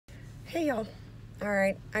Hey y'all. All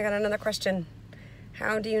right, I got another question.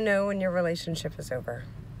 How do you know when your relationship is over?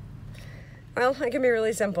 Well, it can be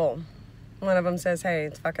really simple. One of them says, hey,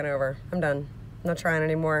 it's fucking over. I'm done. I'm not trying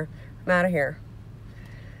anymore. I'm out of here.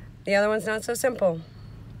 The other one's not so simple.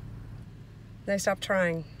 They stop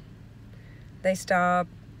trying. They stop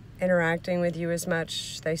interacting with you as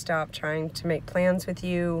much. They stop trying to make plans with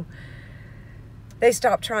you. They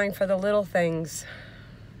stop trying for the little things.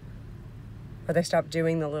 Or they stop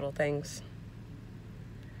doing the little things.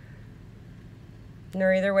 And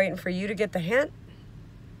they're either waiting for you to get the hint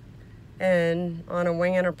and on a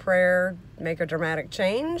wing and a prayer make a dramatic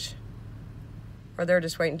change, or they're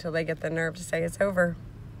just waiting until they get the nerve to say it's over.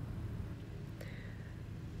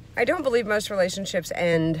 I don't believe most relationships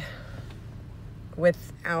end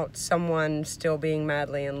without someone still being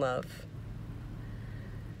madly in love.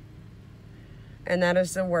 And that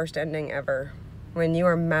is the worst ending ever. When you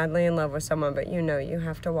are madly in love with someone, but you know you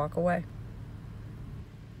have to walk away.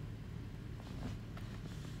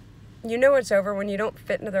 You know it's over when you don't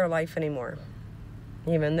fit into their life anymore,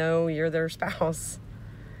 even though you're their spouse.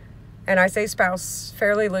 And I say spouse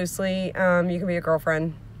fairly loosely. You can be a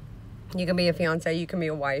girlfriend, you can be a fiance, you can be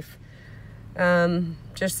a wife.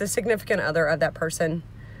 Just the significant other of that person.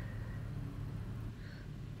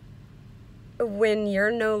 When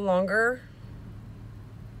you're no longer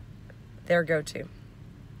their go-to.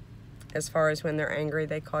 As far as when they're angry,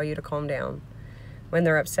 they call you to calm down. When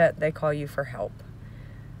they're upset, they call you for help.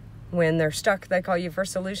 When they're stuck, they call you for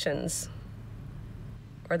solutions.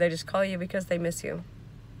 Or they just call you because they miss you.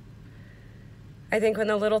 I think when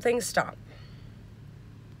the little things stop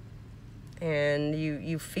and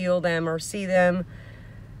you feel them or see them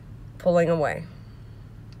pulling away.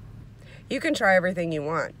 You can try everything you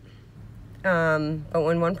want. But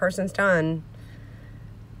when one person's done,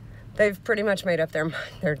 they've pretty much made up their mind.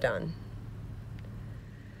 They're done.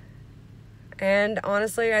 And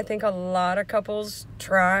honestly, I think a lot of couples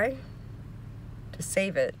try to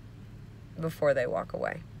save it before they walk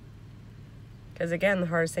away. Because again, the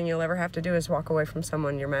hardest thing you'll ever have to do is walk away from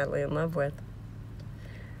someone you're madly in love with.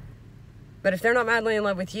 But if they're not madly in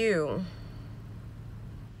love with you,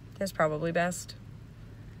 it's probably best.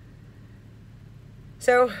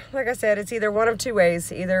 So, like I said, it's either one of two ways.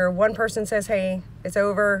 Either one person says, hey, it's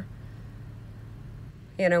over.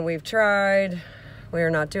 You know, we've tried.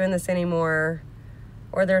 We're not doing this anymore.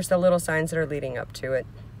 Or there's the little signs that are leading up to it.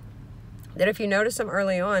 That if you notice them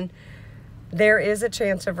early on, there is a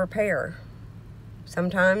chance of repair.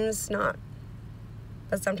 Sometimes not.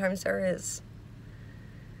 But sometimes there is.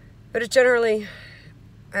 But it's generally,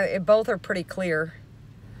 both are pretty clear.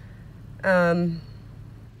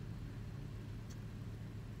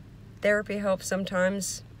 Therapy helps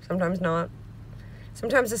sometimes not.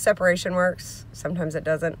 Sometimes the separation works, sometimes it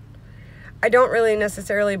doesn't. I don't really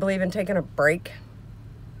necessarily believe in taking a break.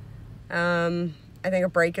 I think a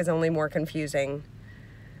break is only more confusing.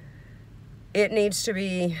 It needs to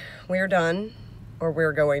be, we're done, or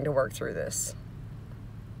we're going to work through this.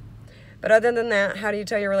 But other than that, how do you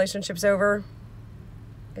tell your relationship's over?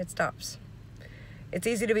 It stops. It's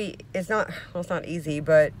easy to be, it's not easy,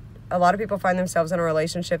 but a lot of people find themselves in a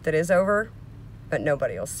relationship that is over, but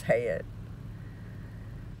nobody will say it.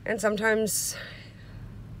 And sometimes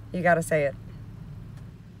you gotta say it.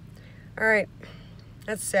 All right,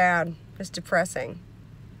 that's sad. It's depressing.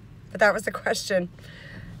 But that was the question.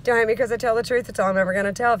 Do I hate me because I tell the truth? It's all I'm ever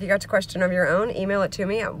gonna tell. If you got a question of your own, email it to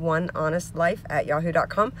me at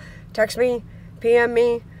onehonestlife@yahoo.com. Text me, PM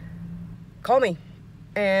me, call me,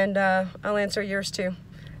 and I'll answer yours too.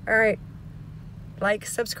 All right, like,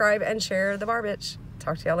 subscribe, and share the bar bitch.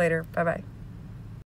 Talk to y'all later. Bye-bye.